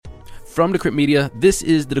From Decrypt Media, this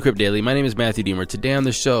is the Decrypt Daily. My name is Matthew Deemer. Today on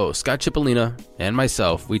the show, Scott Cipollina and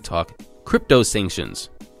myself, we talk crypto sanctions.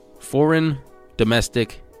 Foreign,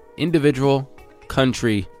 domestic, individual,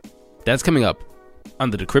 country. That's coming up on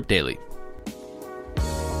the Decrypt Daily.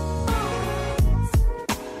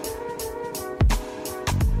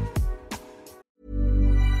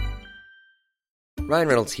 Ryan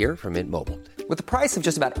Reynolds here from Mint Mobile. With the price of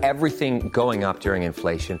just about everything going up during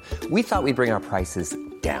inflation, we thought we'd bring our prices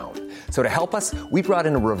down. So to help us, we brought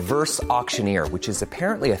in a reverse auctioneer, which is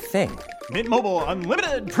apparently a thing. Mint Mobile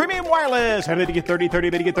Unlimited Premium Wireless. How to get 30,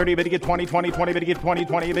 30, bit to get 30, bit to get 20, 20, 20, bit to get 20,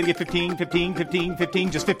 20, bit to get 15, 15, 15,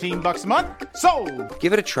 15, just $15 a month? Sold!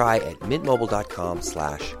 Give it a try at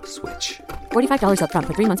mintmobile.com/switch. $45 up front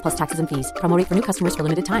for 3 months plus taxes and fees. Promo rate for new customers for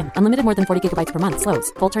limited time. Unlimited more than 40 gigabytes per month.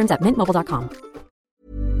 Slows full terms at mintmobile.com.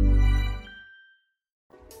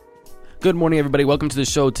 Good morning, everybody. Welcome to the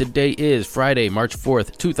show. Today is Friday, March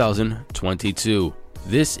 4th, 2022.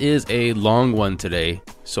 This is a long one today,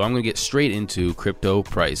 so I'm going to get straight into crypto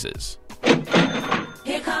prices.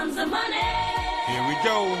 Here comes the money. Here we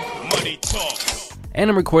go. Money talk.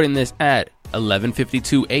 And I'm recording this at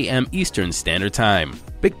 11:52 a.m. Eastern Standard Time.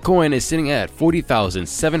 Bitcoin is sitting at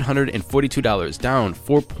 $40,742, down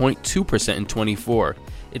 4.2% in 24.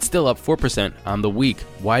 It's still up 4% on the week.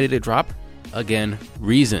 Why did it drop? Again,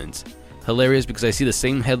 reasons. Hilarious because I see the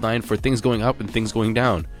same headline for things going up and things going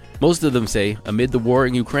down. Most of them say, amid the war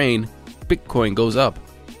in Ukraine, Bitcoin goes up.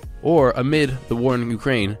 Or amid the war in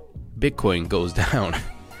Ukraine, Bitcoin goes down.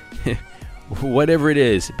 Whatever it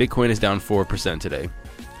is, Bitcoin is down 4% today.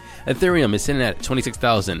 Ethereum is sitting at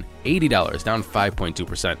 $26,080, down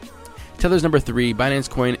 5.2%. Tether's number 3,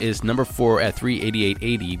 Binance Coin is number 4 at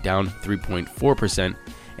 $388.80, down 3.4%.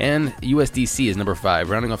 And USDC is number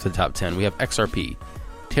 5, rounding off the top 10. We have XRP,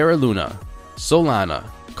 Terra Luna, Solana,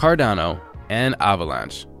 Cardano, and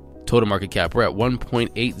Avalanche. Total market cap, we're at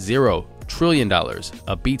 $1.80 trillion,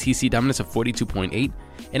 a BTC dominance of 42.8,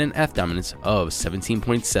 and an F dominance of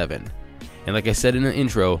 17.7. And like I said in the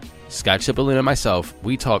intro, Scott Cipollina and myself,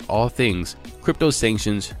 we talk all things crypto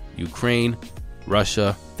sanctions, Ukraine,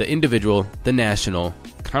 Russia, the individual, the national,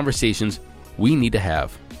 conversations we need to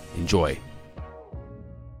have. Enjoy.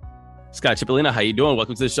 Scott Cipollina, how you doing?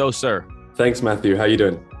 Welcome to the show, sir. Thanks, Matthew. How you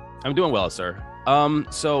doing? I'm doing well, sir.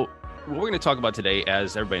 So what we're going to talk about today,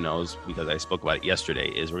 as everybody knows, because I spoke about it yesterday,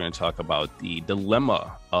 is we're going to talk about the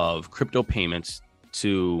dilemma of crypto payments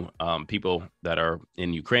to people that are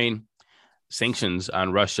in Ukraine, sanctions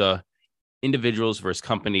on Russia, individuals versus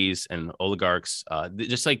companies and oligarchs.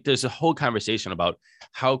 Just like there's a whole conversation about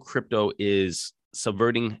how crypto is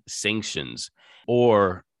subverting sanctions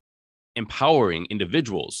or empowering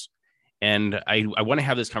individuals. And I want to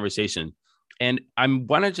have this conversation. And I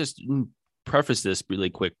want to just preface this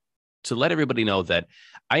really quick to let everybody know that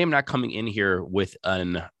I am not coming in here with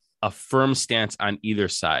a firm stance on either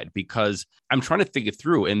side, because I'm trying to think it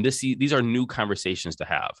through. And these are new conversations to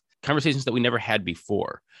have, conversations that we never had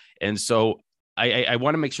before. And so I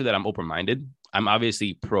want to make sure that I'm open-minded. I'm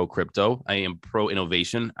obviously pro-crypto. I am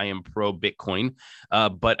pro-innovation. I am pro-Bitcoin.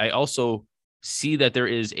 But I also see that there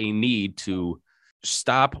is a need to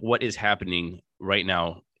stop what is happening right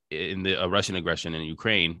now in the Russian aggression in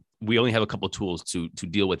Ukraine. We only have a couple of tools to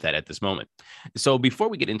deal with that at this moment. So before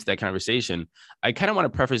we get into that conversation, I kind of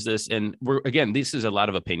want to preface this. And this is a lot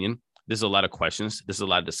of opinion. This is a lot of questions. This is a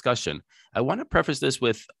lot of discussion. I want to preface this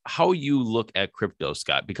with how you look at crypto,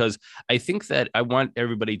 Scott, because I think that I want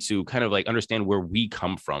everybody to kind of like understand where we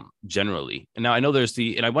come from generally. And now I know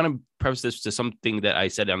and I want to preface this to something that I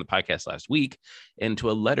said on the podcast last week and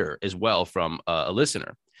to a letter as well from a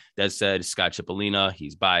listener that said, Scott Cipollina,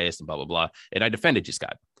 he's biased and blah, blah, blah. And I defended you,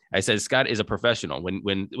 Scott. I said, Scott is a professional.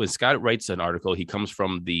 When Scott writes an article, he comes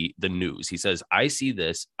from the news. He says, I see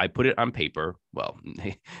this, I put it on paper, well,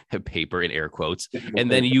 paper in air quotes,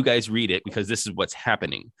 and then you guys read it because this is what's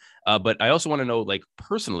happening. But I also want to know, like,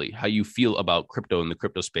 personally, how you feel about crypto and the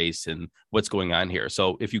crypto space and what's going on here.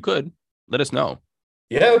 So if you could, let us know.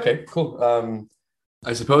 Yeah, okay, cool.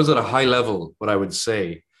 I suppose at a high level, what I would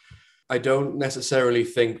say, I don't necessarily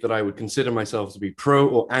think that I would consider myself to be pro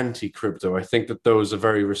or anti-crypto. I think that those are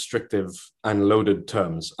very restrictive and loaded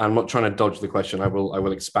terms. I'm not trying to dodge the question. I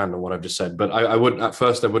will expand on what I've just said, but I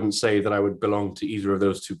wouldn't say that I would belong to either of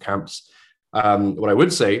those two camps. What I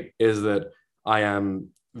would say is that I am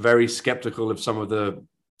very skeptical of some of the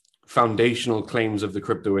foundational claims of the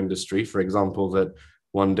crypto industry. For example, that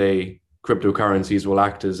one day cryptocurrencies will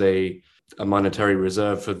act as a monetary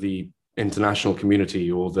reserve for the international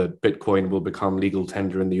community, or that Bitcoin will become legal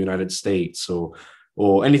tender in the United States, or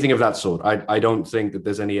anything of that sort. I don't think that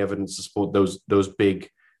there's any evidence to support those big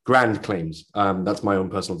grand claims. That's my own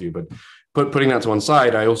personal view. But putting that to one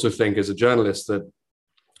side, I also think as a journalist that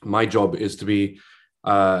my job is to be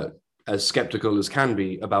as skeptical as can be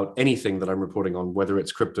about anything that I'm reporting on, whether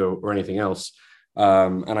it's crypto or anything else.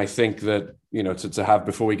 And I think that, to have,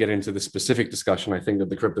 before we get into the specific discussion, I think that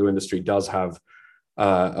the crypto industry does have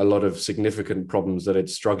a lot of significant problems that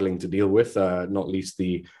it's struggling to deal with, not least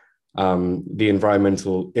the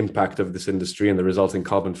environmental impact of this industry and the resulting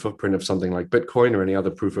carbon footprint of something like Bitcoin or any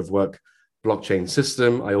other proof of work blockchain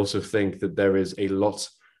system. I also think that there is a lot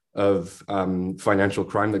of financial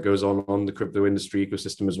crime that goes on the crypto industry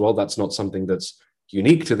ecosystem as well. That's not something that's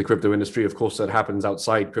unique to the crypto industry. Of course, that happens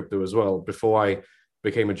outside crypto as well. Before I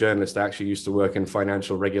became a journalist, I actually used to work in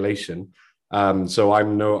financial regulation. So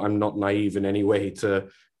I'm not naive in any way to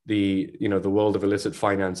the world of illicit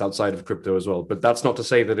finance outside of crypto as well. But that's not to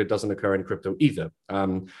say that it doesn't occur in crypto either.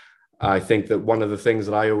 I think that one of the things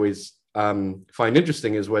that I always find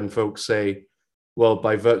interesting is when folks say, well,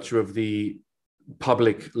 by virtue of the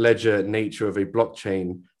public ledger nature of a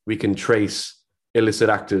blockchain, we can trace illicit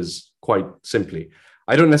actors quite simply.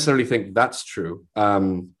 I don't necessarily think that's true,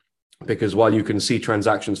 because while you can see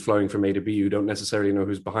transactions flowing from A to B, you don't necessarily know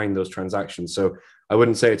who's behind those transactions. So I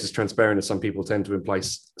wouldn't say it's as transparent as some people tend to imply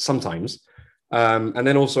sometimes. And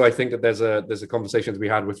then also, I think that there's a conversation to be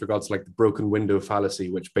had with regards to like the broken window fallacy,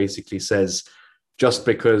 which basically says just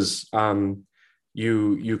because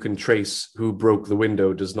you can trace who broke the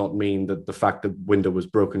window does not mean that the fact that window was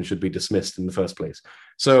broken should be dismissed in the first place.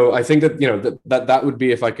 So I think that that would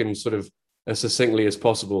be, if I can sort of as succinctly as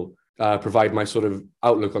possible provide my sort of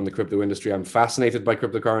outlook on the crypto industry. I'm fascinated by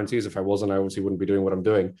cryptocurrencies. If I wasn't, I obviously wouldn't be doing what I'm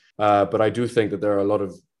doing. But I do think that there are a lot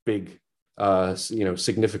of big,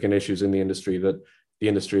 significant issues in the industry that the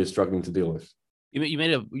industry is struggling to deal with. You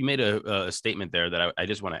made a statement there that I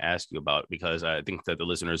just want to ask you about, because I think that the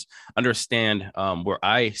listeners understand where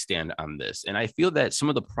I stand on this. And I feel that some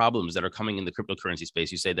of the problems that are coming in the cryptocurrency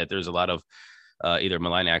space, you say that there's a lot of either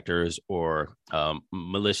malign actors or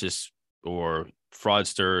malicious or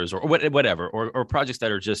fraudsters or whatever, or projects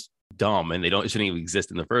that are just dumb and shouldn't even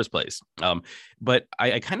exist in the first place. But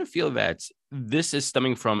I kind of feel that this is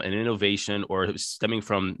stemming from an innovation, or stemming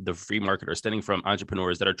from the free market, or stemming from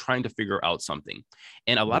entrepreneurs that are trying to figure out something.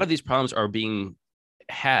 And a lot of these problems are being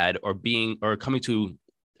had or coming to,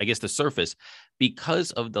 I guess, the surface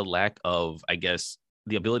because of the lack of, I guess,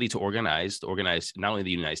 the ability to organize not only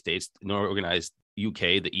the United States, nor organize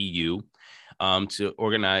UK, the EU, to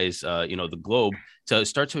organize, the globe, to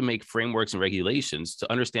start to make frameworks and regulations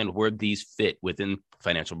to understand where these fit within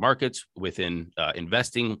financial markets, within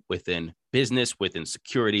investing, within business, within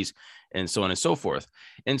securities, and so on and so forth.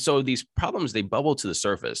 And so these problems, they bubble to the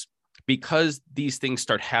surface because these things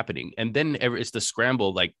start happening. And then it's the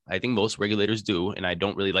scramble, like I think most regulators do. And I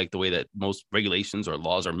don't really like the way that most regulations or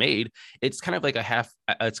laws are made. It's kind of like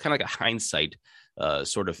a hindsight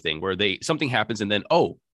sort of thing, where something happens and then,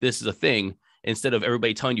 oh, this is a thing. Instead of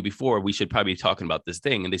everybody telling you before, we should probably be talking about this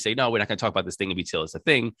thing. And they say, no, we're not going to talk about this thing until it's a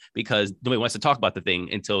thing, because nobody wants to talk about the thing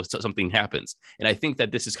until something happens. And I think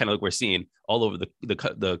that this is kind of like we're seeing all over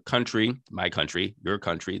the country, my country, your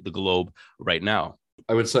country, the globe right now.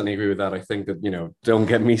 I would certainly agree with that. I think that, don't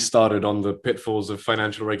get me started on the pitfalls of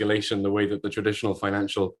financial regulation, the way that the traditional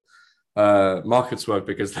financial markets work,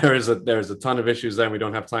 because there is a ton of issues there. And we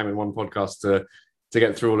don't have time in one podcast to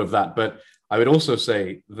get through all of that. But I would also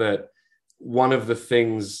say that one of the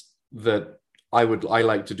things that I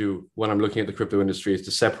like to do when I'm looking at the crypto industry is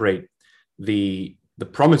to separate the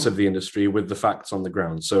promise of the industry with the facts on the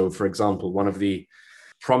ground. So, for example, one of the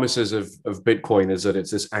promises of Bitcoin is that it's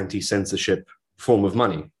this anti-censorship form of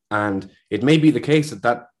money. And it may be the case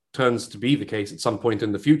that turns to be the case at some point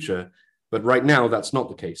in the future. But right now, that's not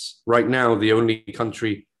the case. Right now, the only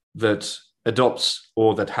country that adopts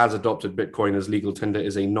or that has adopted Bitcoin as legal tender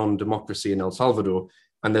is a non-democracy in El Salvador.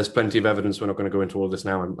 And there's plenty of evidence. We're not going to go into all this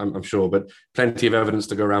now, I'm sure, but plenty of evidence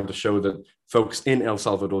to go around to show that folks in El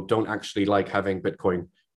Salvador don't actually like having Bitcoin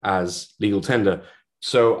as legal tender.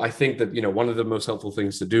 So I think that, one of the most helpful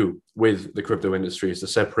things to do with the crypto industry is to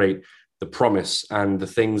separate the promise and the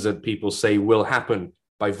things that people say will happen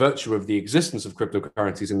by virtue of the existence of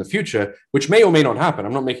cryptocurrencies in the future, which may or may not happen.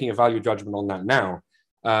 I'm not making a value judgment on that now,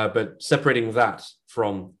 but separating that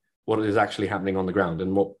from what is actually happening on the ground.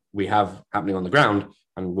 And what we have happening on the ground,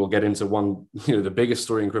 and we'll get into one, the biggest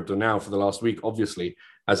story in crypto now for the last week, obviously,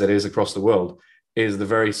 as it is across the world, is the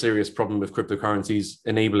very serious problem with cryptocurrencies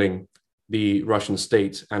enabling the Russian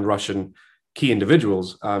state and Russian key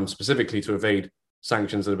individuals, specifically to evade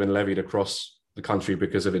sanctions that have been levied across the country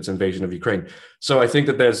because of its invasion of Ukraine. So I think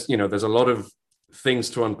that there's a lot of things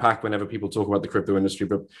to unpack whenever people talk about the crypto industry.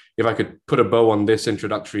 But if I could put a bow on this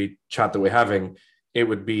introductory chat that we're having, it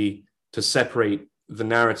would be to separate the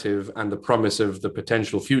narrative and the promise of the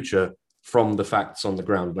potential future from the facts on the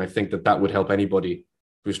ground. And I think that would help anybody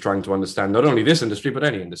who's trying to understand not only this industry, but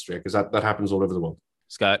any industry, because that happens all over the world.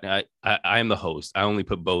 Scott, I am the host. I only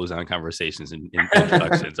put bows on conversations and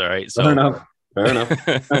introductions. All right. So Fair enough.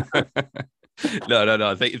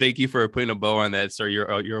 No. Thank you for putting a bow on that, sir.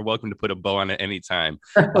 You're welcome to put a bow on it anytime.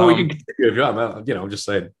 We can continue if you want. I'm just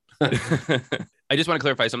saying. I just want to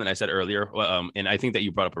clarify something I said earlier, and I think that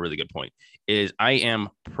you brought up a really good point. Is I am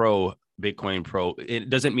pro Bitcoin, pro.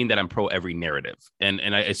 It doesn't mean that I'm pro every narrative,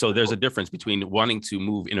 so there's a difference between wanting to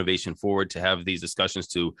move innovation forward, to have these discussions,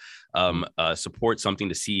 to support something,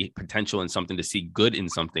 to see potential in something, to see good in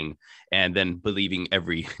something, and then believing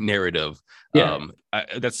every narrative. Yeah.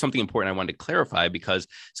 That's something important I wanted to clarify, because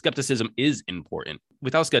skepticism is important.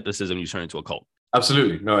 Without skepticism, you turn into a cult.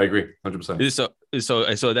 Absolutely. No, I agree. 100%.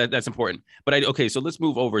 So that's important. But so let's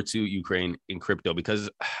move over to Ukraine in crypto, because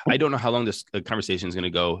I don't know how long this conversation is going to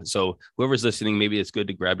go. So whoever's listening, maybe it's good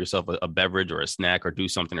to grab yourself a beverage or a snack, or do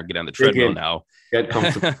something, or get on the treadmill now. Get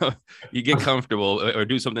comfortable. You get comfortable, or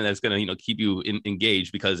do something that's going to keep you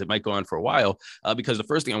engaged, because it might go on for a while. Because the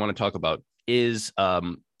first thing I want to talk about is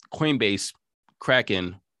Coinbase,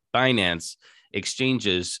 Kraken, Binance,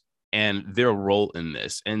 exchanges, and their role in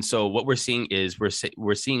this. And so what we're seeing is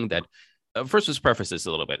we're seeing that first, let's preface this a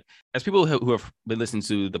little bit. As people who have been listening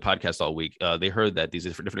to the podcast all week, they heard that these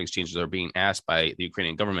different exchanges are being asked by the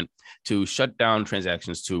Ukrainian government to shut down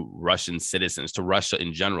transactions to Russian citizens, to Russia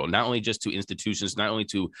in general, not only just to institutions, not only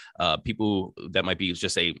to people that might be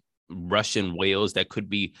just a Russian whales that could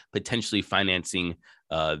be potentially financing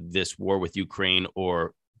this war with Ukraine,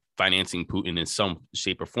 or financing Putin in some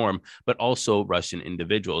shape or form, but also Russian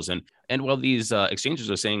individuals. And while these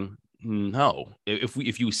exchanges are saying, no,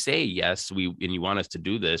 if you say yes, and you want us to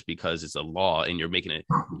do this because it's a law and you're making it,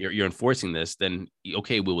 you're enforcing this, then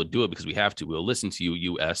okay, we will do it because we have to. We'll listen to you,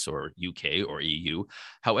 US or UK or EU.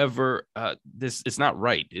 However, it's not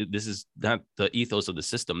right. This is not the ethos of the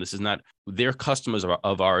system. This is not, their customers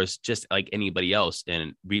of ours, just like anybody else,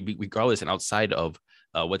 and regardless and outside of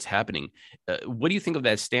what's happening. What do you think of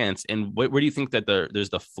that stance, and where do you think that there's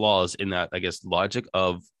the flaws in that, I guess, logic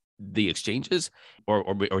of the exchanges,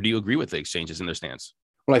 or do you agree with the exchanges in their stance?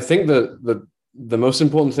 Well, I think the most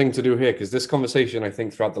important thing to do here, because this conversation, I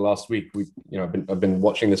think throughout the last week, I've been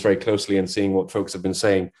watching this very closely and seeing what folks have been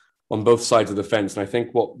saying on both sides of the fence. And I think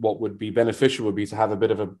what would be beneficial would be to have a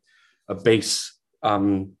bit of a base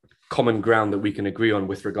common ground that we can agree on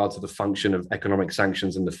with regard to the function of economic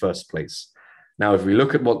sanctions in the first place. Now, if we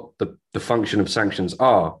look at what the function of sanctions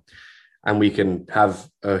are, and we can have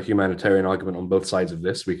a humanitarian argument on both sides of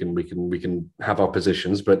this, we can have our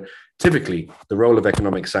positions, but typically the role of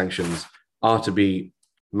economic sanctions are to be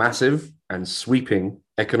massive and sweeping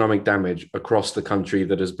economic damage across the country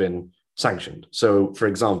that has been sanctioned. So, for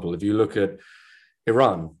example, if you look at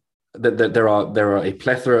Iran, there are a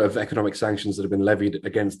plethora of economic sanctions that have been levied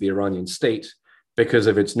against the Iranian state because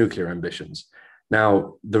of its nuclear ambitions.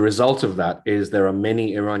 Now, the result of that is there are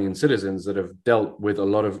many Iranian citizens that have dealt with a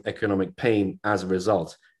lot of economic pain as a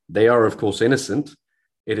result. They are, of course, innocent.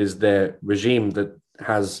 It is their regime that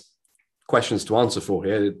has questions to answer for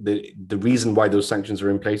here. The reason why those sanctions are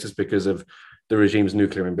in place is because of the regime's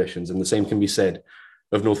nuclear ambitions. And the same can be said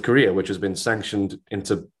of North Korea, which has been sanctioned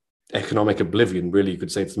into economic oblivion. Really, you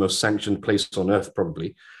could say it's the most sanctioned place on earth,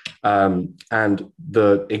 probably. And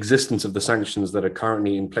the existence of the sanctions that are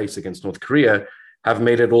currently in place against North Korea have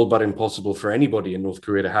made it all but impossible for anybody in North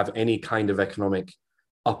Korea to have any kind of economic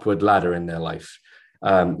upward ladder in their life.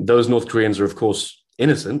 Those North Koreans are, of course,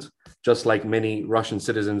 innocent, just like many Russian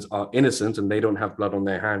citizens are innocent, and they don't have blood on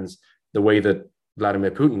their hands the way that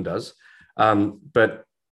Vladimir Putin does. But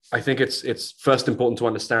I think it's first important to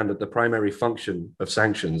understand that the primary function of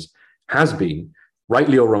sanctions has been,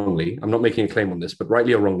 rightly or wrongly, I'm not making a claim on this, but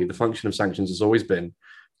rightly or wrongly, the function of sanctions has always been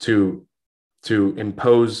to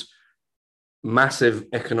impose massive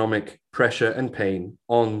economic pressure and pain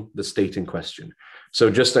on the state in question.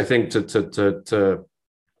 So just, I think, to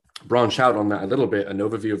branch out on that a little bit, an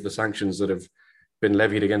overview of the sanctions that have been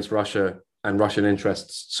levied against Russia and Russian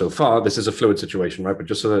interests so far. This is a fluid situation, right? But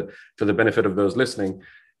just so that for the benefit of those listening,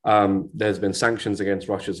 there's been sanctions against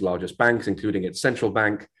Russia's largest banks, including its central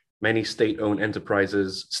bank, many state-owned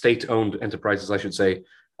enterprises, I should say.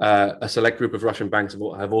 A select group of Russian banks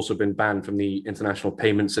have also been banned from the international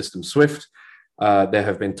payment system SWIFT. There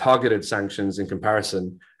have been targeted sanctions in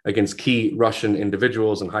comparison against key Russian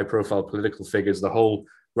individuals and high-profile political figures. The whole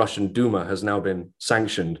Russian Duma has now been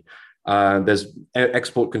sanctioned. There's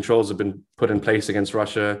export controls have been put in place against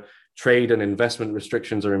Russia. Trade and investment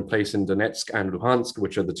restrictions are in place in Donetsk and Luhansk,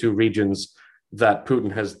 which are the two regions that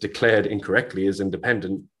Putin has declared incorrectly as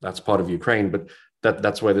independent. That's part of Ukraine, but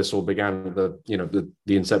that's where this all began, the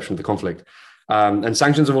inception of the conflict. And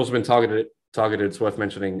sanctions have also been targeted, it's worth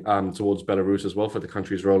mentioning, towards Belarus as well, for the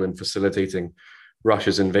country's role in facilitating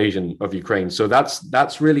Russia's invasion of Ukraine. So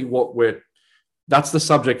that's really that's the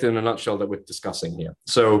subject in a nutshell that we're discussing here.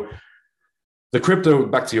 So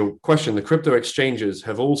back to your question, the crypto exchanges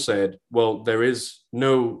have all said, well, there is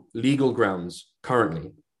no legal grounds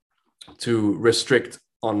currently to restrict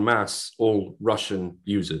en masse all Russian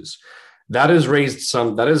users. That has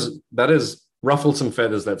ruffled some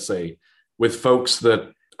feathers, let's say, with folks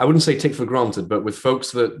that I wouldn't say take for granted, but with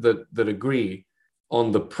folks that agree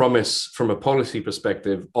on the promise from a policy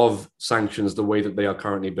perspective of sanctions the way that they are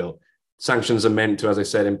currently built. Sanctions are meant to, as I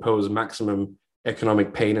said, impose maximum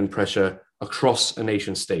economic pain and pressure across a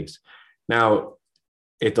nation state. Now,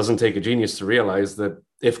 it doesn't take a genius to realize that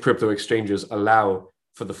if crypto exchanges allow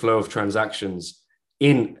for the flow of transactions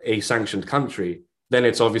in a sanctioned country, then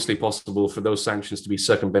it's obviously possible for those sanctions to be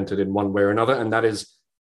circumvented in one way or another. And that is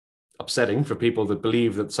upsetting for people that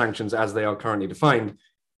believe that sanctions as they are currently defined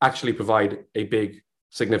actually provide a big,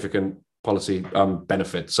 significant policy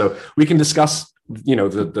benefit. So we can discuss,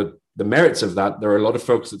 the merits of that. There are a lot of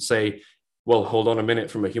folks that say, well, hold on a minute,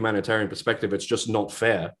 from a humanitarian perspective, it's just not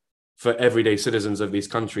fair for everyday citizens of these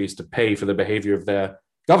countries to pay for the behavior of their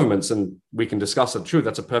governments. And we can discuss that. True,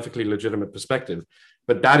 that's a perfectly legitimate perspective.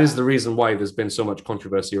 But that is the reason why there's been so much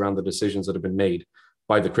controversy around the decisions that have been made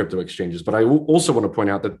by the crypto exchanges. But I also want to point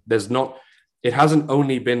out that it hasn't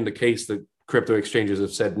only been the case that crypto exchanges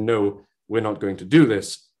have said, no, we're not going to do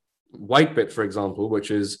this. Whitebit, for example, which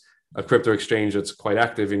is a crypto exchange that's quite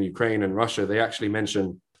active in Ukraine and Russia, they actually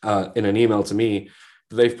mention in an email to me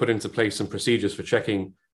that they've put into place some procedures for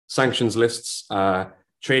checking sanctions lists.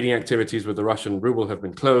 Trading activities with the Russian ruble have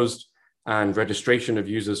been closed, and registration of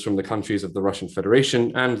users from the countries of the Russian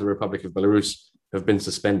Federation and the Republic of Belarus have been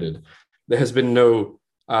suspended. There has been no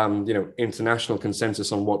international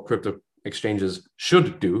consensus on what crypto exchanges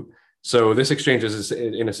should do. So this exchange is,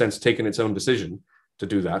 in a sense, taken its own decision to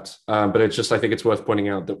do that. But it's just, I think it's worth pointing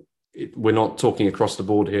out that we're not talking across the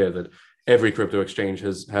board here that every crypto exchange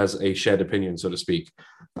has a shared opinion, so to speak.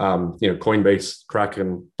 Coinbase,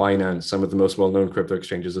 Kraken, Binance, some of the most well-known crypto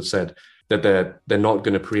exchanges have said that they're not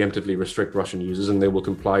going to preemptively restrict Russian users, and they will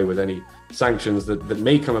comply with any sanctions that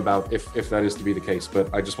may come about if that is to be the case.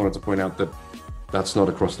 But I just wanted to point out that that's not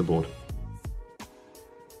across the board.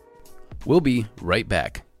 We'll be right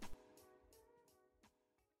back.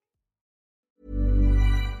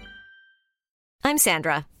 I'm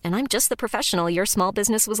Sandra, and I'm just the professional your small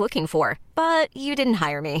business was looking for. But you didn't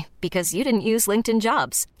hire me because you didn't use LinkedIn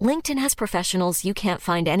Jobs. LinkedIn has professionals you can't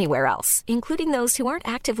find anywhere else, including those who aren't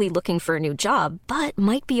actively looking for a new job, but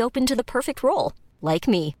might be open to the perfect role, like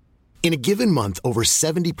me. In a given month, over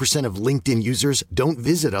 70% of LinkedIn users don't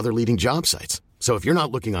visit other leading job sites. So if you're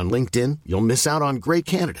not looking on LinkedIn, you'll miss out on great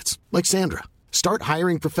candidates like Sandra. Start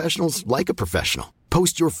hiring professionals like a professional.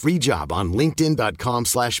 Post your free job on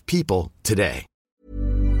linkedin.com/people today.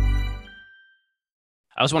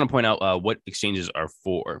 I also want to point out what exchanges are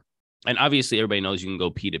for. And obviously, everybody knows you can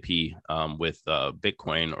go P2P with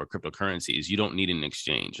Bitcoin or cryptocurrencies. You don't need an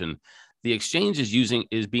exchange. And the exchange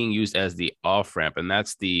is being used as the off-ramp. And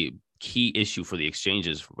that's the key issue for the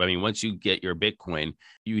exchanges. I mean, once you get your Bitcoin,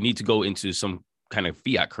 you need to go into some kind of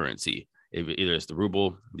fiat currency. Either it's the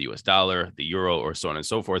ruble, the US dollar, the euro, or so on and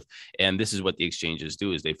so forth. And this is what the exchanges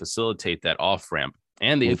do, is they facilitate that off-ramp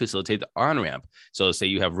and they facilitate the on-ramp. So say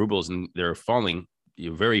you have rubles and they're falling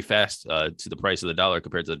very fast to the price of the dollar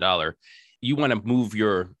compared to the dollar. You want to move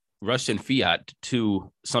your Russian fiat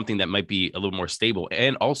to something that might be a little more stable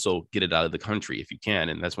and also get it out of the country if you can.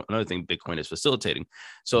 And that's another thing Bitcoin is facilitating.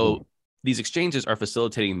 So these exchanges are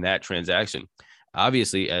facilitating that transaction.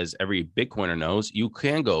 Obviously, as every Bitcoiner knows, you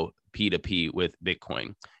can go P2P with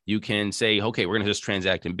Bitcoin. You can say, okay, we're going to just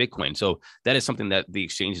transact in Bitcoin. So that is something that the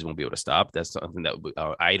exchanges won't be able to stop. That's something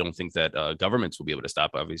that I don't think that governments will be able to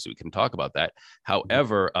stop. Obviously, we can talk about that.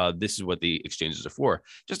 However, this is what the exchanges are for.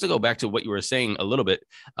 Just to go back to what you were saying a little bit,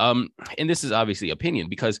 and this is obviously opinion,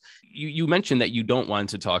 because you mentioned that you don't want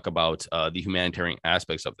to talk about the humanitarian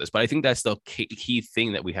aspects of this, but I think that's the key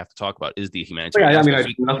thing that we have to talk about is the humanitarian aspects. I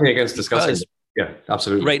mean, nothing against discussing it. Yeah,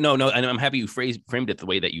 absolutely. Right. No, and I'm happy you framed it the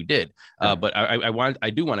way that you did. But I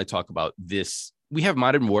do want to talk about this. We have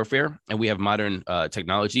modern warfare and we have modern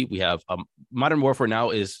technology. We have modern warfare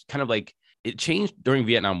now is kind of like it changed during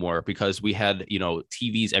Vietnam War because we had,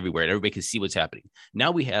 TVs everywhere and everybody could see what's happening.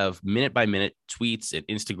 Now we have minute by minute tweets and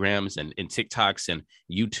Instagrams and TikToks and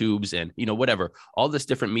YouTubes and, whatever, all this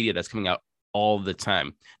different media that's coming out all the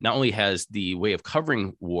time. Not only has the way of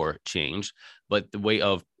covering war changed, but the way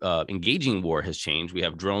of engaging war has changed. We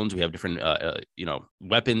have drones, we have different,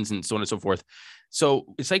 weapons and so on and so forth.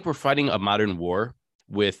 So it's like we're fighting a modern war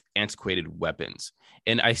with antiquated weapons.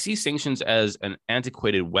 And I see sanctions as an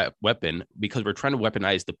antiquated weapon because we're trying to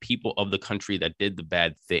weaponize the people of the country that did the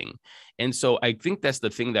bad thing. And so I think that's the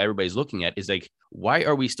thing that everybody's looking at is like, why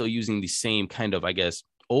are we still using the same kind of, I guess,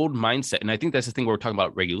 old mindset? And I think that's the thing where we're talking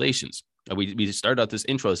about regulations. We started out this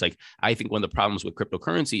intro. It's like, I think one of the problems with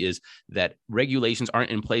cryptocurrency is that regulations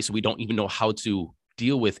aren't in place. So we don't even know how to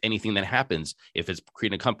deal with anything that happens, if it's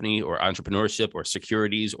creating a company or entrepreneurship or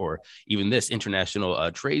securities or even this international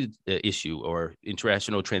trade issue or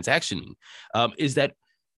international transactioning, is that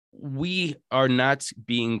we are not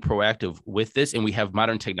being proactive with this, and we have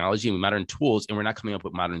modern technology and modern tools, and we're not coming up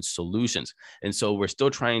with modern solutions. And so we're still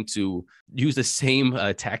trying to use the same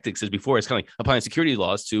tactics as before. It's kind of like applying security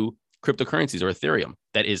laws to cryptocurrencies or Ethereum.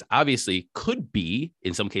 That is obviously could be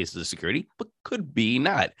in some cases a security, but could be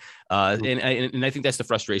not. And I think that's the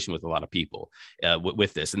frustration with a lot of people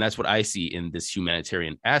with this. And that's what I see in this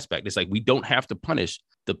humanitarian aspect. It's like, we don't have to punish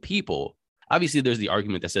the people. Obviously, there's the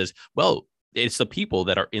argument that says, well, it's the people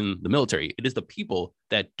that are in the military. It is the people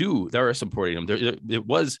that are supporting them. There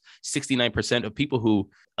was 69% of people who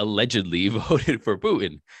allegedly voted for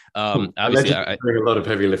Putin. Obviously, doing a lot of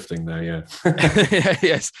heavy lifting there. Yeah.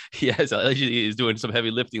 yes. Allegedly, is doing some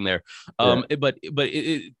heavy lifting there. But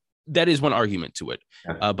that is one argument to it.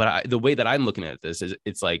 Yeah. But the way that I'm looking at this is,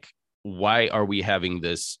 it's like, why are we having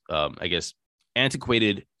this? I guess,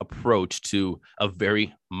 antiquated approach to a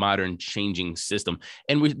very modern changing system.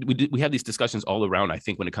 And we have these discussions all around, I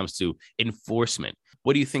think, when it comes to enforcement.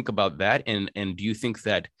 What do you think about that? And do you think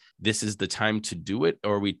that this is the time to do it,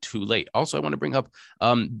 or are we too late? Also, I want to bring up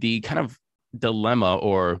the kind of dilemma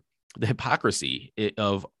or the hypocrisy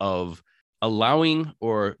of allowing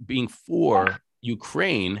or being for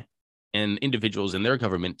Ukraine and individuals in their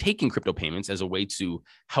government taking crypto payments as a way to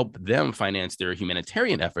help them finance their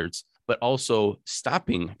humanitarian efforts, but also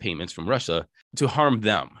stopping payments from Russia to harm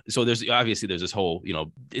them. So there's this whole,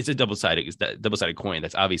 it's a double-sided coin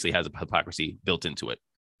that's obviously has a hypocrisy built into it.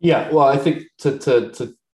 Yeah, well, I think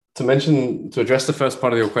to address the first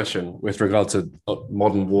part of your question with regard to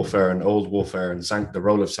modern warfare and old warfare and the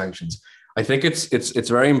role of sanctions, I think it's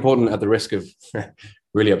very important, at the risk of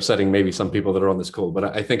really upsetting maybe some people that are on this call, but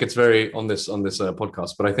I think it's very on this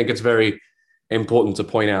podcast. But I think it's very important to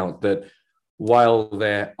point out that while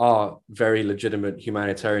there are very legitimate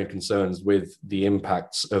humanitarian concerns with the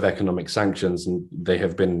impacts of economic sanctions, and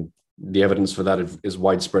the evidence for that is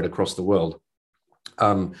widespread across the world,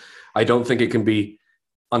 I don't think it can be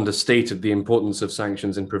understated the importance of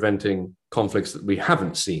sanctions in preventing conflicts that we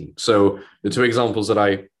haven't seen. So the two examples that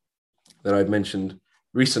I've mentioned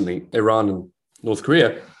recently, Iran and North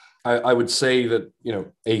Korea, I would say that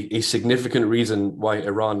a significant reason why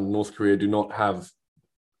Iran and North Korea do not have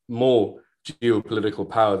more geopolitical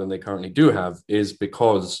power than they currently do have is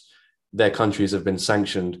because their countries have been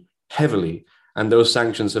sanctioned heavily, and those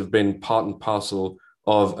sanctions have been part and parcel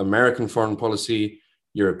of American foreign policy,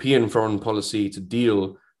 European foreign policy, to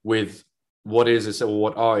deal with what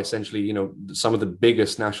are essentially some of the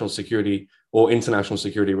biggest national security or international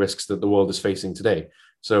security risks that the world is facing today.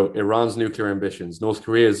 So Iran's nuclear ambitions, North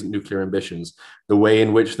Korea's nuclear ambitions, the way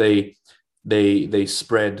in which they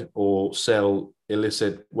spread or sell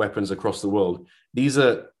illicit weapons across the world. These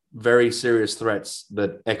are very serious threats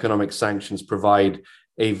that economic sanctions provide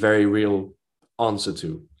a very real answer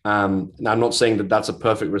to. And I'm not saying that that's a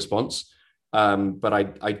perfect response, but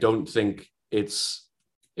I don't think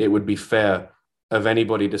it would be fair of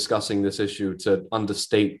anybody discussing this issue to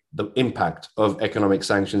understate the impact of economic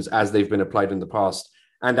sanctions as they've been applied in the past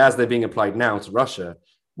and as they're being applied now to Russia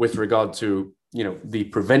with regard to the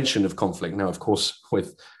prevention of conflict. Now, of course,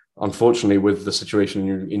 unfortunately, with the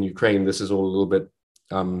situation in Ukraine, this is all a little bit,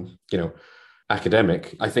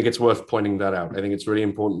 academic. I think it's worth pointing that out. I think it's really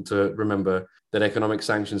important to remember that economic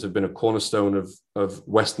sanctions have been a cornerstone of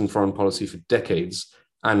Western foreign policy for decades,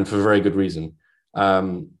 and for very good reason.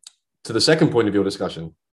 To the second point of your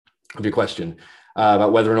question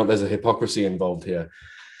about whether or not there's a hypocrisy involved here,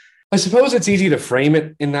 I suppose it's easy to frame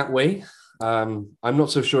it in that way. I'm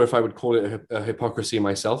not so sure if I would call it a hypocrisy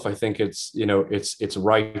myself. I think it's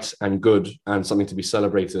right and good and something to be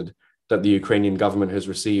celebrated that the Ukrainian government has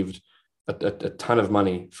received a ton of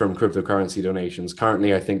money from cryptocurrency donations.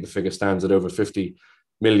 Currently, I think the figure stands at over $50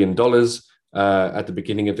 million. at the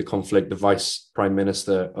beginning of the conflict, the vice prime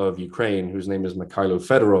minister of Ukraine, whose name is Mikhailo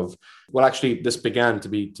Fedorov. Well, actually, this began, to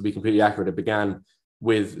be completely accurate, it began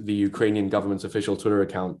with the Ukrainian government's official Twitter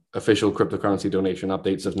account. Official cryptocurrency donation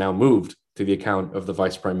updates have now moved to the account of the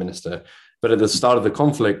vice prime minister. But at the start of the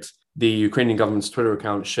conflict, the Ukrainian government's Twitter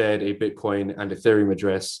account shared a Bitcoin and Ethereum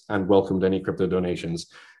address and welcomed any crypto donations.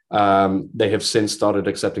 They have since started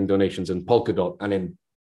accepting donations in Polkadot and in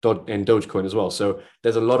Dogecoin as well. So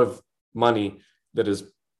there's a lot of money that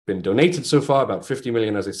has been donated so far, about 50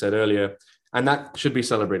 million, as I said earlier, and that should be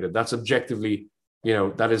celebrated. That's objectively,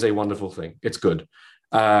 that is a wonderful thing. It's good.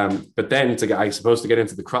 But then to get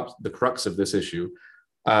into the crux of this issue,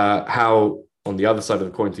 how on the other side of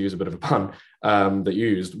the coin, to use a bit of a pun that you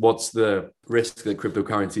used, what's the risk that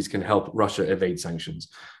cryptocurrencies can help Russia evade sanctions?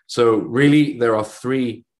 So really, there are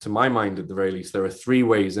three, to my mind at the very least, there are three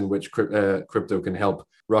ways in which crypto can help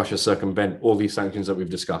Russia circumvent all these sanctions that we've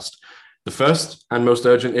discussed. The first and most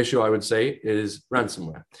urgent issue, I would say, is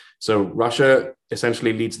ransomware. So Russia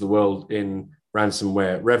essentially leads the world in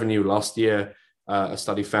ransomware revenue. Last year, a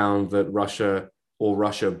study found that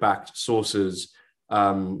Russia-backed sources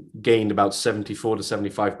gained about 74 to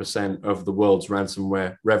 75% of the world's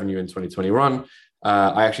ransomware revenue in 2021.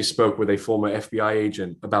 I actually spoke with a former FBI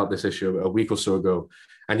agent about this issue a week or so ago,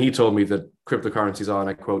 and he told me that cryptocurrencies are, and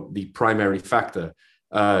I quote, the primary factor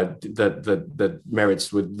that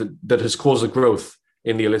has caused a growth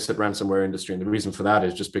in the illicit ransomware industry. And the reason for that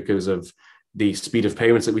is just because of the speed of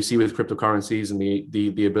payments that we see with cryptocurrencies and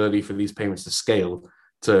the ability for these payments to scale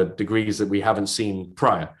to degrees that we haven't seen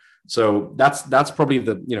prior. So that's probably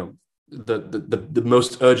the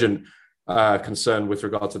most urgent concern with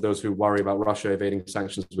regard to those who worry about Russia evading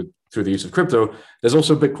sanctions through the use of crypto. There's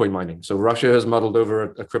also Bitcoin mining. So Russia has muddled over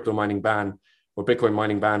a crypto mining ban or Bitcoin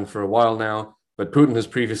mining ban for a while now, but Putin has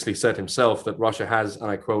previously said himself that Russia has, and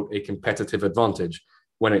I quote, a competitive advantage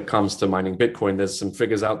when it comes to mining Bitcoin. There's some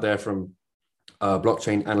figures out there from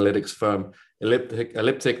blockchain analytics firm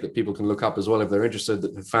Elliptic that people can look up as well if they're interested,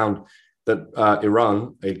 that have found that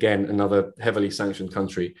Iran, again, another heavily sanctioned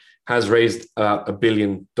country, has raised $1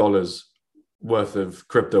 billion worth of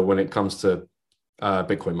crypto when it comes to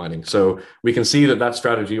Bitcoin mining. So we can see that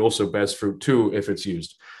strategy also bears fruit too if it's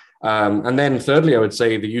used. And then thirdly, I would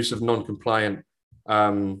say the use of non-compliant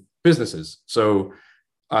businesses. So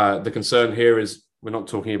the concern here is we're not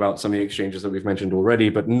talking about some of the exchanges that we've mentioned already,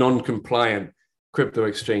 but non-compliant crypto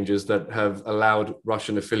exchanges that have allowed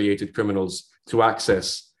Russian affiliated criminals to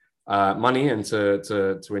access money and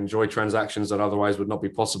to enjoy transactions that otherwise would not be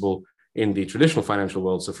possible in the traditional financial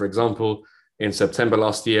world. So for example, in September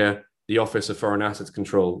last year, the Office of Foreign Assets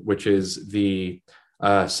Control, which is the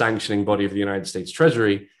sanctioning body of the United States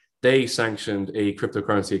Treasury, they sanctioned a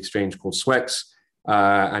cryptocurrency exchange called Swex.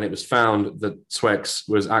 And it was found that Swex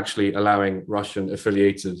was actually allowing Russian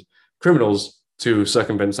affiliated criminals to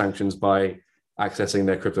circumvent sanctions by accessing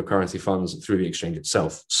their cryptocurrency funds through the exchange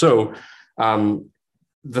itself. So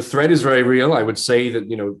the threat is very real. I would say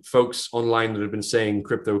that, folks online that have been saying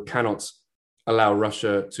crypto cannot allow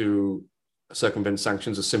Russia to circumvent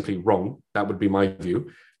sanctions are simply wrong. That would be my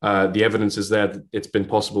view. The evidence is there that it's been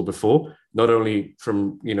possible before, not only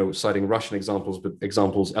from, citing Russian examples, but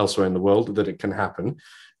examples elsewhere in the world that it can happen.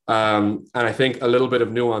 And I think a little bit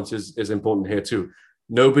of nuance is important here too.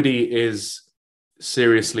 Nobody is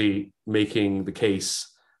seriously making the case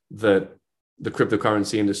that the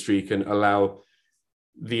cryptocurrency industry can allow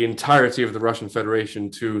the entirety of the Russian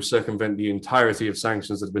Federation to circumvent the entirety of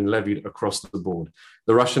sanctions that have been levied across the board.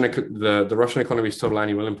 The Russian economy's total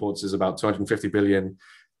annual imports is about 250 billion.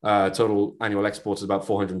 Total annual exports is about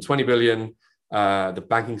 420 billion. The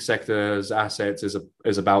banking sector's assets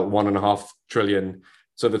is about 1.5 trillion.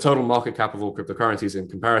 So the total market cap of all cryptocurrencies in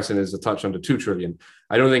comparison is a touch under 2 trillion.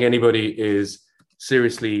 I don't think anybody is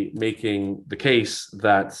seriously making the case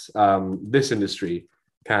that this industry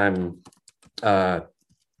can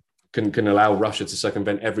allow Russia to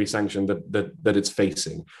circumvent every sanction that it's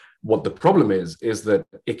facing. What the problem is that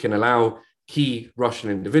it can allow key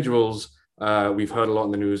Russian individuals. We've heard a lot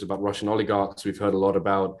in the news about Russian oligarchs. We've heard a lot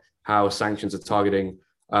about how sanctions are targeting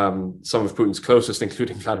some of Putin's closest,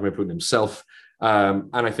 including Vladimir Putin himself.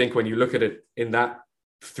 And I think when you look at it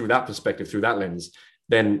through that perspective, through that lens,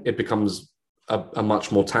 then it becomes a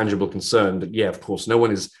much more tangible concern that, yeah, of course, no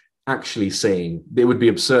one is actually saying, it would be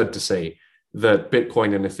absurd to say that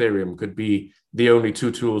Bitcoin and Ethereum could be the only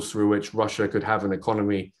two tools through which Russia could have an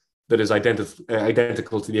economy that is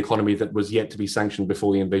identical to the economy that was yet to be sanctioned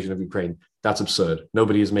before the invasion of Ukraine. That's absurd.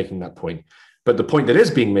 Nobody is making that point. But the point that is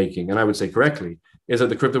being making, and I would say correctly, is that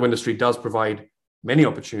the crypto industry does provide many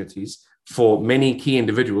opportunities for many key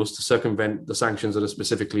individuals to circumvent the sanctions that are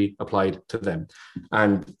specifically applied to them.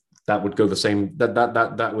 And that would go the same,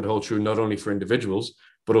 that would hold true not only for individuals,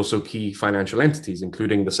 but also key financial entities,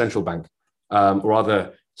 including the central bank, or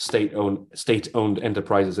other state-owned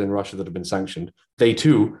enterprises in Russia that have been sanctioned. They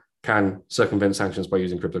too can circumvent sanctions by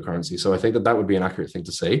using cryptocurrency. So I think that would be an accurate thing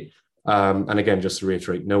to say. And again, just to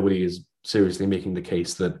reiterate, nobody is seriously making the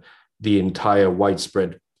case that the entire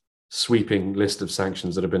widespread sweeping list of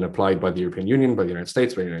sanctions that have been applied by the European Union, by the United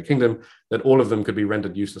States, by the United Kingdom, that all of them could be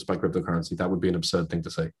rendered useless by cryptocurrency. That would be an absurd thing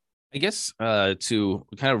to say. I guess to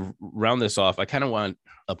kind of round this off, I kind of want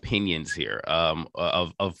opinions here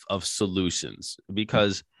of solutions,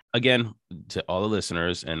 because again, to all the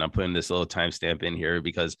listeners, and I'm putting this little timestamp in here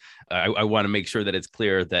because I want to make sure that it's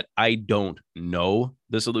clear that I don't know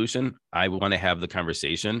the solution. I want to have the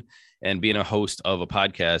conversation, and being a host of a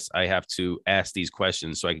podcast, I have to ask these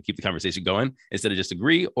questions so I can keep the conversation going instead of just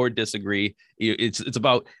agree or disagree. It's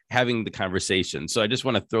about having the conversation. So I just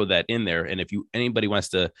want to throw that in there. And if anybody wants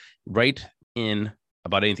to write in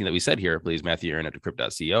about anything that we said here, please, Matthew Aaron at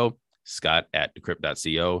decrypt.co, Scott at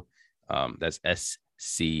decrypt.co. That's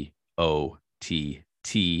SCOTT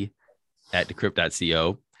at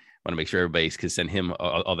decrypt.co. I want to make sure everybody can send him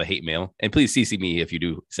all the hate mail, and please CC me if you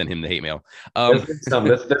do send him the hate mail. I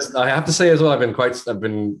have to say as well, I've been pleased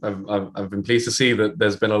to see that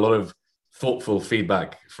there's been a lot of thoughtful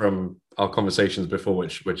feedback from our conversations before,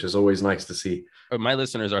 which is always nice to see. My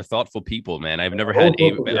listeners are thoughtful people, man. I've never had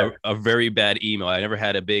a very bad email. I never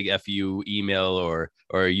had a big FU email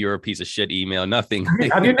or you're a piece of shit email. Nothing.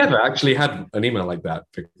 Have you never actually had an email like that?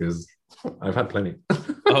 Because I've had plenty.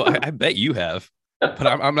 Oh, I bet you have. But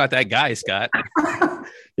I'm not that guy, Scott.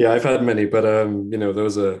 Yeah, I've had many, but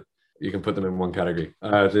those are, you can put them in one category.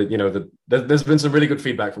 There's been some really good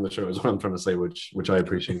feedback from the show, is what I'm trying to say, which I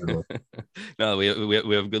appreciate. No, we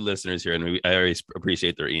have good listeners here, and I always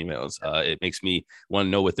appreciate their emails. It makes me want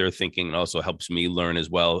to know what they're thinking, and also helps me learn as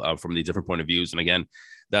well from the different point of views. And again,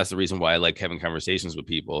 that's the reason why I like having conversations with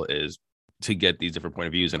people, is to get these different point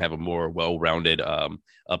of views and have a more well-rounded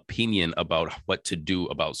opinion about what to do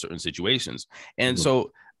about certain situations. And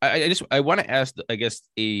so I want to ask, I guess,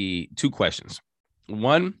 two questions.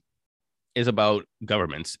 One is about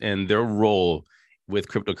governments and their role with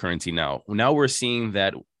cryptocurrency now. Now we're seeing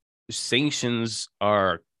that sanctions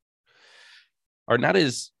are not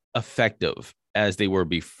as effective as they were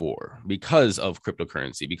before because of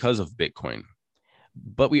cryptocurrency, because of Bitcoin.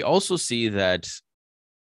 But we also see that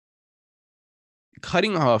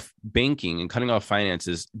cutting off banking and cutting off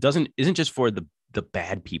finances isn't just for the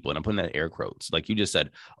bad people, and I'm putting that in air quotes, like you just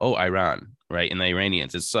said. Oh, Iran, right, and the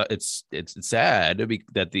Iranians. It's sad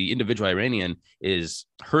that the individual Iranian is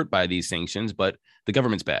hurt by these sanctions, but the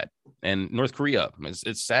government's bad. And North Korea,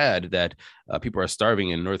 it's sad that people are starving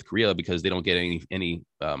in North Korea because they don't get any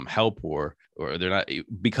help, or they're not,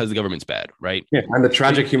 because the government's bad, right? Yeah, and the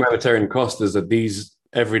tragic humanitarian cost is that these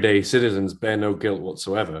everyday citizens bear no guilt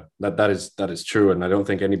whatsoever. That is true, and I don't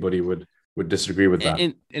think anybody would disagree with that.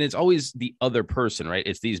 And it's always the other person, right?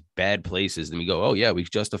 It's these bad places, and we go, oh yeah, we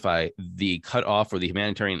justify the cutoff or the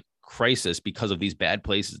humanitarian crisis because of these bad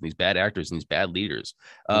places, and these bad actors, and these bad leaders.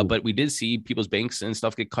 But we did see people's banks and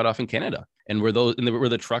stuff get cut off in Canada, and were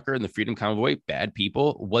the trucker and the Freedom Convoy bad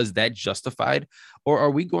people? Was that justified, or are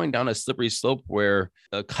we going down a slippery slope where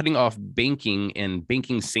cutting off banking and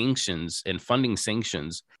banking sanctions and funding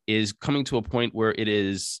sanctions is coming to a point where it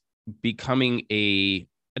is becoming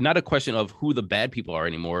not a question of who the bad people are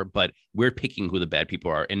anymore, but we're picking who the bad people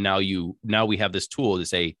are. And now we have this tool to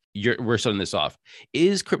say, we're shutting this off.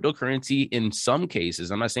 Is cryptocurrency in some cases,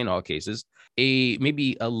 I'm not saying all cases,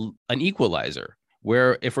 maybe an equalizer,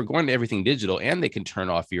 where if we're going to everything digital and they can turn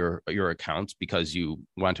off your accounts because you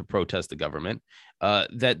want to protest the government,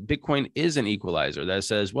 that Bitcoin is an equalizer that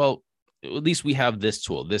says, well, at least we have this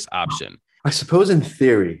tool, this option. I suppose in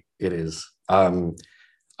theory it is.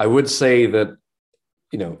 I would say that,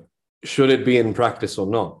 should it be in practice or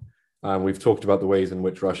not? We've talked about the ways in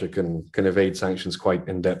which Russia can evade sanctions quite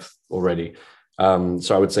in depth already. So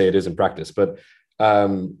I would say it is in practice, but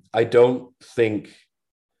I don't think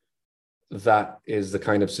that is the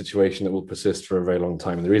kind of situation that will persist for a very long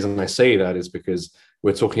time. And the reason I say that is because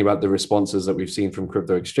we're talking about the responses that we've seen from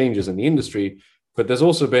crypto exchanges in the industry, but there's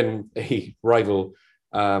also been a rival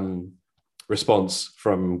response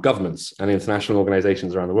from governments and international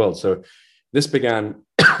organizations around the world. So this began,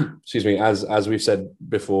 excuse me, as we've said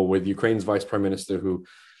before, with Ukraine's vice prime minister who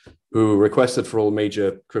requested for all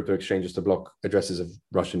major crypto exchanges to block addresses of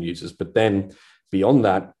Russian users. But then beyond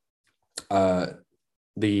that,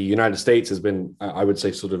 the United States has been, I would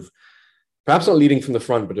say, sort of perhaps not leading from the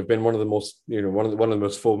front, but have been one of the most, one of the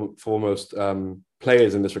most foremost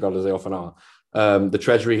players in this regard, as they often are. The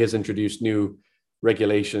Treasury has introduced new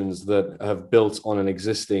regulations that have built on an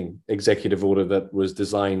existing executive order that was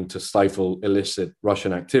designed to stifle illicit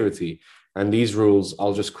Russian activity. And these rules,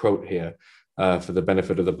 I'll just quote here for the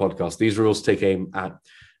benefit of the podcast. These rules take aim at,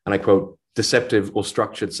 and I quote, deceptive or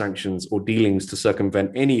structured sanctions or dealings to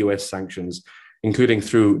circumvent any US sanctions, including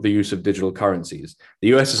through the use of digital currencies.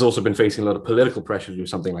 The US has also been facing a lot of political pressure to do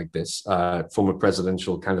something like this. Former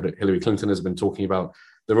presidential candidate Hillary Clinton has been talking about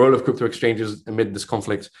the role of crypto exchanges amid this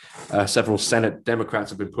conflict. Several Senate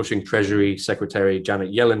Democrats have been pushing Treasury Secretary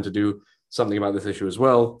Janet Yellen to do something about this issue as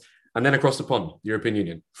well. And then across the pond, the European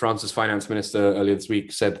Union. France's finance minister earlier this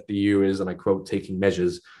week said that the EU is, and I quote, taking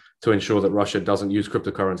measures to ensure that Russia doesn't use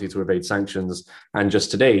cryptocurrency to evade sanctions. And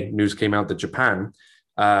just today, news came out that Japan's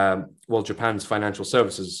financial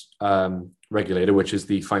services regulator, which is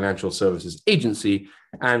the Financial Services Agency,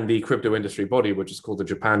 and the crypto industry body, which is called the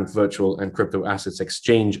Japan Virtual and Crypto Assets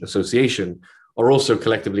Exchange Association, are also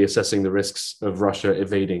collectively assessing the risks of Russia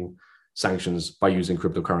evading sanctions by using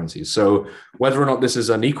cryptocurrencies. So whether or not this is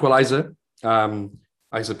an equalizer,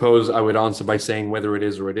 I suppose I would answer by saying whether it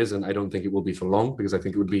is or it isn't. I don't think it will be for long, because I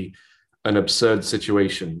think it would be an absurd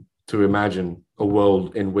situation to imagine a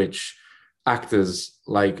world in which actors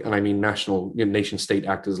like, and I mean nation state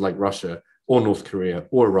actors like Russia or North Korea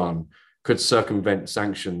or Iran could circumvent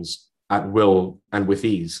sanctions at will and with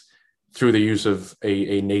ease through the use of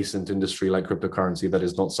a nascent industry like cryptocurrency. That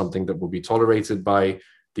is not something that will be tolerated by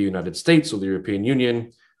the United States or the European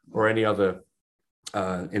Union or any other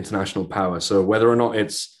international power. So whether or not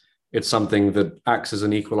it's something that acts as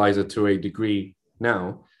an equalizer to a degree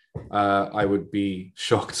now, I would be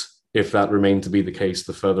shocked if that remained to be the case.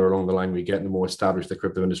 The further along the line we get, the more established the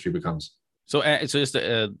crypto industry becomes. So just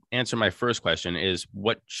to answer my first question is,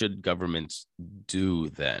 what should governments do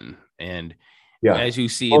then? And as you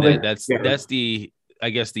see, that's the, I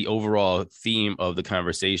guess, the overall theme of the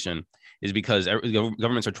conversation, is because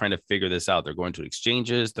governments are trying to figure this out. They're going to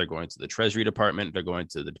exchanges, they're going to the Treasury Department, they're going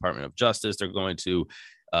to the Department of Justice, they're going to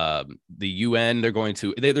the UN,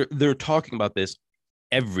 they're talking about this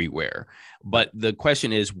everywhere. But the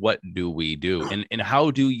question is, what do we do? And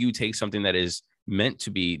how do you take something that is meant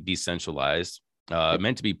to be decentralized,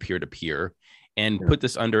 meant to be peer-to-peer, and put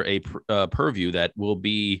this under a purview that will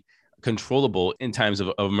be controllable in times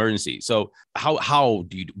of emergency? So how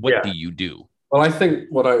do you do? Well, I think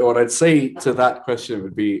what I'd say to that question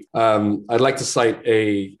would be, I'd like to cite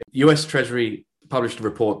a US Treasury published a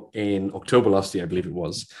report in October last year, I believe it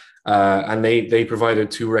was, and they provided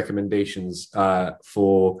two recommendations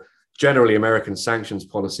for generally American sanctions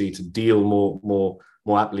policy to deal more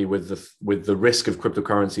aptly with the risk of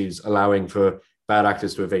cryptocurrencies allowing for bad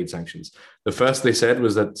actors to evade sanctions. The first they said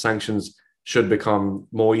was that sanctions should become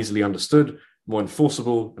more easily understood, more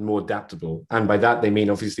enforceable, and more adaptable. And by that, they mean,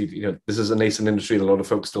 obviously, this is a nascent industry that a lot of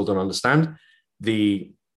folks still don't understand.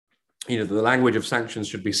 The language of sanctions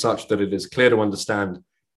should be such that it is clear to understand,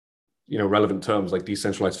 relevant terms like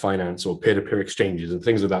decentralized finance or peer-to-peer exchanges and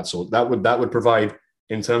things of that sort. That would provide,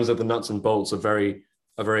 in terms of the nuts and bolts, a very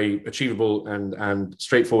achievable and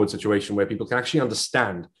straightforward situation where people can actually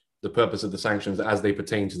understand the purpose of the sanctions as they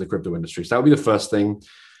pertain to the crypto industry. So that would be the first thing.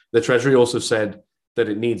 The Treasury also said that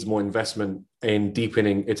it needs more investment in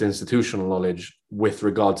deepening its institutional knowledge with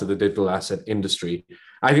regard to the digital asset industry.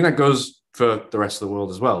 I think that goes for the rest of the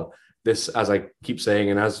world as well. This, as I keep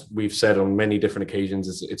saying, and as we've said on many different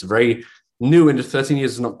occasions, it's very new. Into 13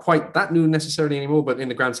 years is not quite that new necessarily anymore, but in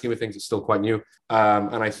the grand scheme of things, it's still quite new.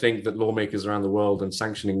 And I think that lawmakers around the world and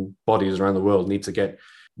sanctioning bodies around the world need to get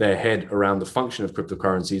their head around the function of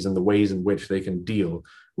cryptocurrencies and the ways in which they can deal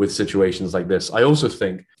with situations like this. I also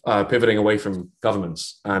think, pivoting away from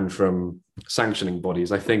governments and from sanctioning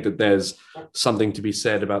bodies, I think that there's something to be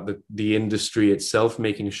said about the industry itself,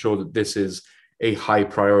 making sure that this is a high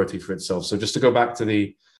priority for itself. So just to go back to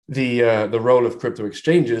the role of crypto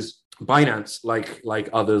exchanges, Binance, like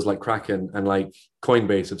others like Kraken and like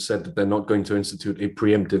Coinbase, have said that they're not going to institute a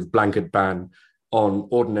preemptive blanket ban on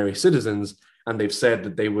ordinary citizens. And they've said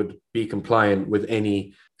that they would be compliant with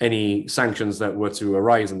any sanctions that were to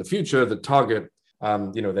arise in the future that target,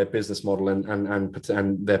 their business model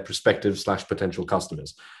and their prospective / potential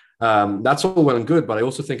customers. That's all well and good, but I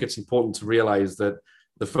also think it's important to realize that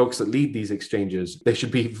the folks that lead these exchanges, they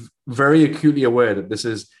should be very acutely aware that this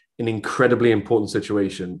is an incredibly important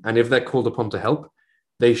situation. And if they're called upon to help,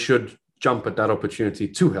 they should jump at that opportunity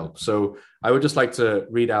to help. So I would just like to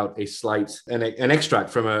read out an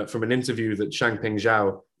extract from an interview that Changpeng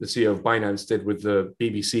Zhao, the CEO of Binance, did with the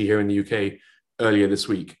BBC here in the UK earlier this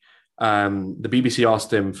week. The BBC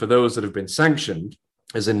asked him, for those that have been sanctioned,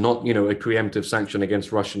 as in not, a preemptive sanction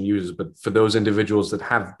against Russian users, but for those individuals that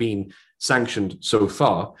have been sanctioned so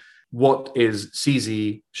far, what is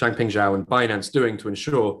CZ, Changpeng Zhao, and Binance doing to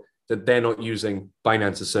ensure that they're not using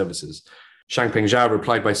Binance's services? Changpeng Zhao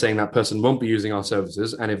replied by saying that person won't be using our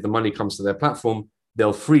services, and if the money comes to their platform,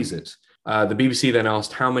 they'll freeze it. The BBC then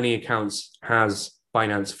asked how many accounts has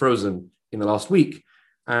Binance frozen in the last week,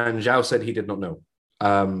 and Zhao said he did not know.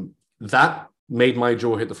 That made my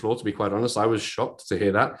jaw hit the floor, to be quite honest. I was shocked to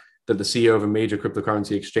hear that the CEO of a major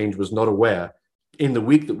cryptocurrency exchange was not aware in the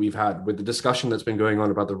week that we've had with the discussion that's been going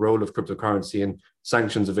on about the role of cryptocurrency in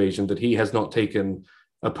sanctions evasion, that he has not taken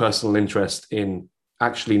a personal interest in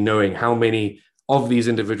actually knowing how many of these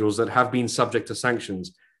individuals that have been subject to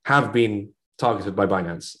sanctions have been targeted by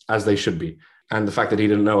Binance, as they should be. And the fact that he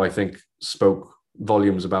didn't know, I think, spoke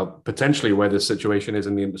volumes about potentially where this situation is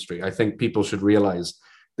in the industry. I think people should realize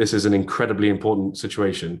this is an incredibly important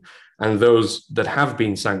situation. And those that have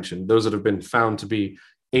been sanctioned, those that have been found to be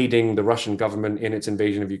aiding the Russian government in its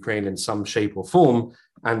invasion of Ukraine in some shape or form,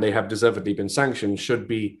 and they have deservedly been sanctioned, should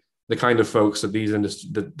be the kind of folks that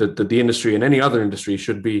the industry and any other industry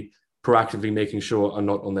should be proactively making sure are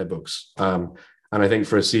not on their books. And I think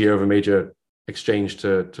for a CEO of a major exchange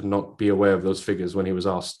to not be aware of those figures when he was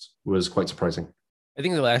asked was quite surprising. I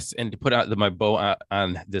think and to put out my bow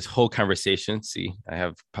on this whole conversation, see, I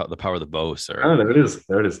have the power of the bow, sir. Oh, there it is.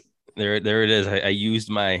 There it is. I used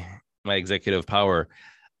my executive power.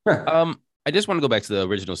 I just want to go back to the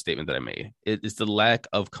original statement that I made. It's the lack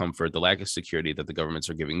of comfort, the lack of security that the governments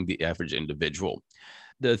are giving the average individual.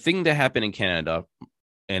 The thing that happened in Canada,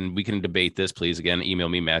 and we can debate this, please, again, email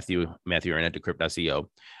me, Matthew@decrypt.co,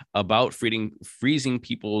 about freezing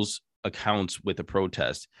people's accounts with a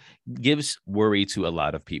protest, gives worry to a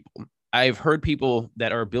lot of people. I've heard people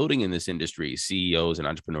that are building in this industry, CEOs and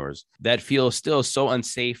entrepreneurs, that feel still so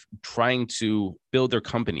unsafe trying to build their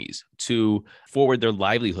companies, to forward their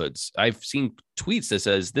livelihoods. I've seen tweets that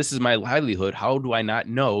says, this is my livelihood. How do I not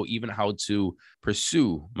know even how to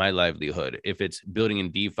pursue my livelihood? If it's building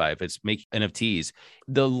in DeFi, if it's making NFTs,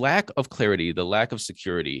 the lack of clarity, the lack of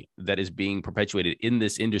security that is being perpetuated in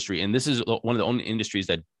this industry. And this is one of the only industries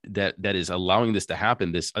that is allowing this to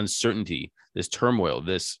happen, this uncertainty, this turmoil,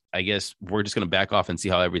 this, I guess we're just going to back off and see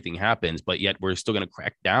how everything happens, but yet we're still going to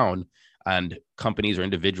crack down on companies or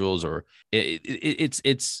individuals, or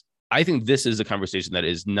it's I think this is a conversation that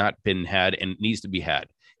has not been had and needs to be had.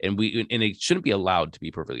 And it shouldn't be allowed, to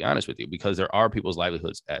be perfectly honest with you, because there are people's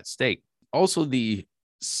livelihoods at stake. Also, the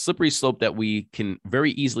slippery slope that we can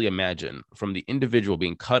very easily imagine from the individual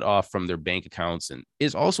being cut off from their bank accounts and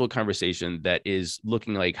is also a conversation that is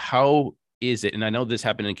looking like, how is it? And I know this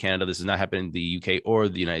happened in Canada. This has not happened in the UK or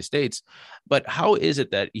the United States, but how is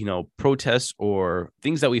it that, protests or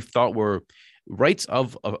things that we thought were rights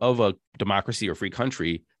of a democracy or free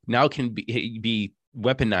country now can be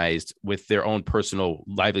weaponized with their own personal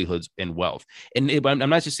livelihoods and wealth? And I'm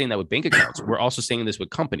not just saying that with bank accounts. We're also saying this with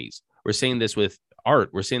companies. We're saying this with art.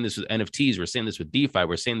 We're saying this with NFTs. We're saying this with DeFi.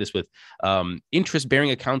 We're saying this with interest-bearing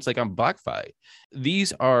accounts like on BlockFi.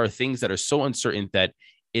 These are things that are so uncertain that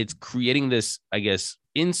it's creating this, I guess,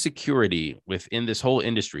 insecurity within this whole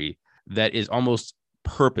industry that is almost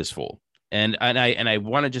purposeful. And I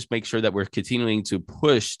want to just make sure that we're continuing to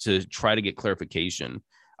push to try to get clarification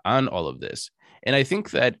on all of this. And I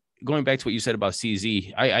think that going back to what you said about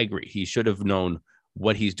CZ, I agree. He should have known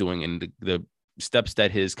what he's doing and the steps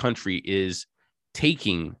that his country is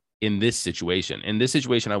taking in this situation. In this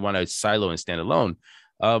situation, I want to silo and stand alone.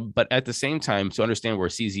 But at the same time, to understand where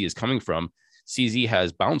CZ is coming from, CZ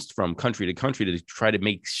has bounced from country to country to try to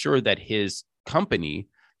make sure that his company,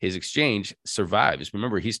 his exchange, survives.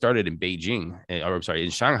 Remember, he started in Beijing, in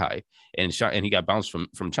Shanghai, and he got bounced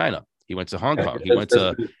from China. He went to Hong Kong. He went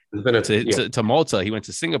to Malta. He went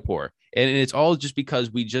to Singapore. And it's all just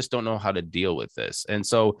because we just don't know how to deal with this. And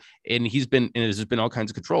so, there's been all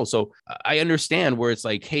kinds of control. So I understand where it's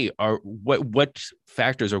like, hey, what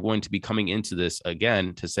factors are going to be coming into this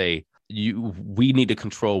again to say, we need to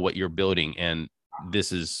control what you're building. And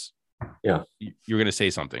this is, you're going to say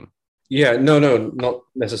something. Yeah, no, not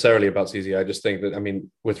necessarily about CZ. I just think that,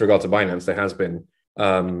 with regard to Binance, there has been,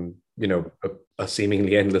 a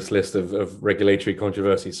seemingly endless list of regulatory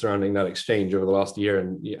controversies surrounding that exchange over the last year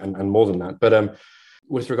and more than that. But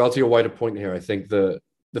with regard to your wider point here, I think the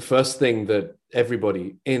first thing that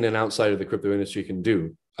everybody in and outside of the crypto industry can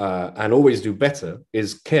do and always do better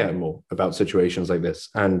is care more about situations like this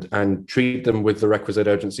and treat them with the requisite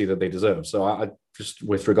urgency that they deserve. So I just,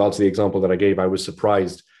 with regard to the example that I gave, I was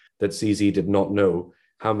surprised that CZ did not know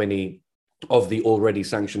how many of the already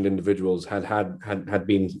sanctioned individuals had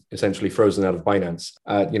been essentially frozen out of Binance.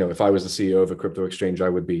 If I was the CEO of a crypto exchange, I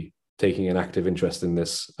would be taking an active interest in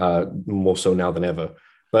this, more so now than ever.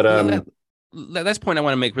 But that's the point I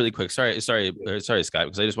want to make really quick. Sorry, Scott,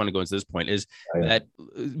 because I just want to go into this point is that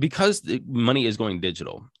because the money is going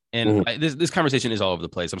digital, and this conversation is all over the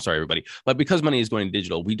place. I'm sorry, everybody, but because money is going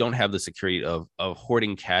digital, we don't have the security of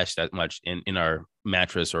hoarding cash that much in our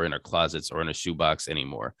mattress or in our closets or in a shoebox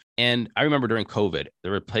anymore. And I remember during COVID,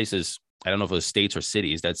 there were places, I don't know if it was states or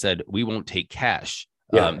cities, that said we won't take cash.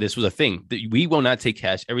 Yeah. This was a thing that we will not take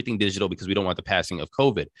cash, everything digital, because we don't want the passing of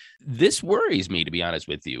COVID. This worries me, to be honest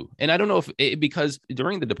with you. And I don't know if because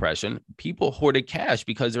during the Depression, people hoarded cash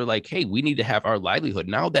because they're like, hey, we need to have our livelihood.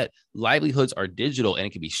 Now that livelihoods are digital and it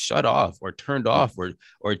can be shut off or turned off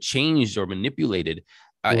or changed or manipulated.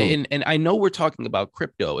 And I know we're talking about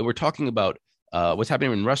crypto and we're talking about what's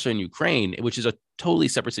happening in Russia and Ukraine, which is a totally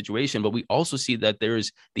separate situation. But we also see that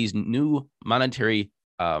there's these new monetary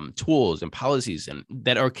tools and policies and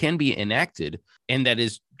that can be enacted, and that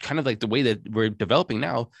is kind of like the way that we're developing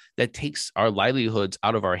now, that takes our livelihoods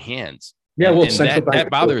out of our hands. Yeah, well, that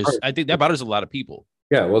bothers. I think that bothers a lot of people.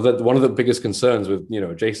 Yeah, well, one of the biggest concerns with,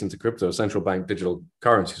 adjacent to crypto, central bank digital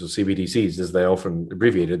currencies, or CBDCs, as they're often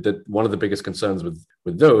abbreviated, that one of the biggest concerns with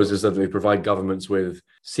those is that they provide governments with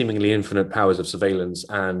seemingly infinite powers of surveillance,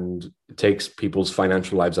 and it takes people's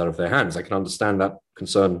financial lives out of their hands. I can understand that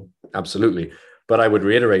concern, absolutely. But I would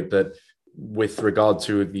reiterate that with regard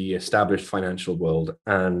to the established financial world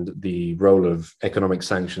and the role of economic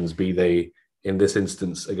sanctions, be they in this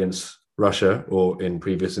instance against Russia or in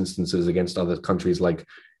previous instances against other countries like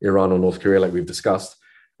Iran or North Korea, like we've discussed,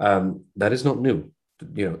 that is not new.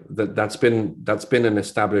 That's been an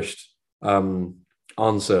established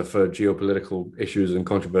answer for geopolitical issues and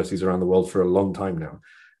controversies around the world for a long time now.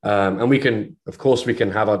 And we can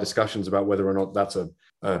have our discussions about whether or not that's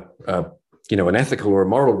an ethical or a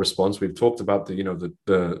moral response. We've talked about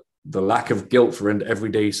the lack of guilt for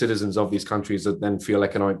everyday citizens of these countries that then feel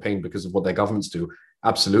economic pain because of what their governments do.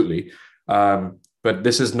 Absolutely. But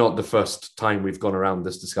this is not the first time we've gone around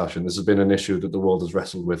this discussion. This has been an issue that the world has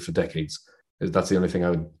wrestled with for decades. That's the only thing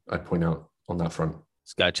I'd point out on that front.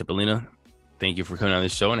 Scott Cipollina, thank you for coming on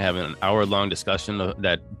this show and having an hour-long discussion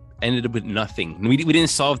that ended up with nothing. We didn't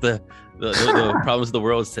solve the problems of the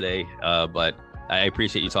world today, but I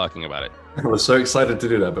appreciate you talking about it. I was so excited to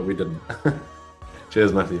do that, but we didn't.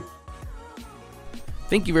 Cheers, Matthew.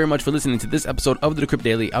 Thank you very much for listening to this episode of the Decrypt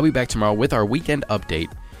Daily. I'll be back tomorrow with our weekend update.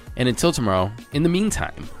 And until tomorrow, in the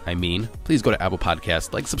meantime, please go to Apple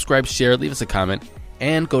Podcasts, like, subscribe, share, leave us a comment,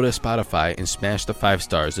 and go to Spotify and smash the 5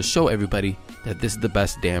 stars to show everybody that this is the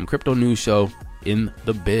best damn crypto news show in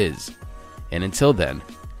the biz. And until then,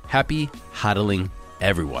 happy hodling,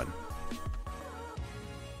 everyone.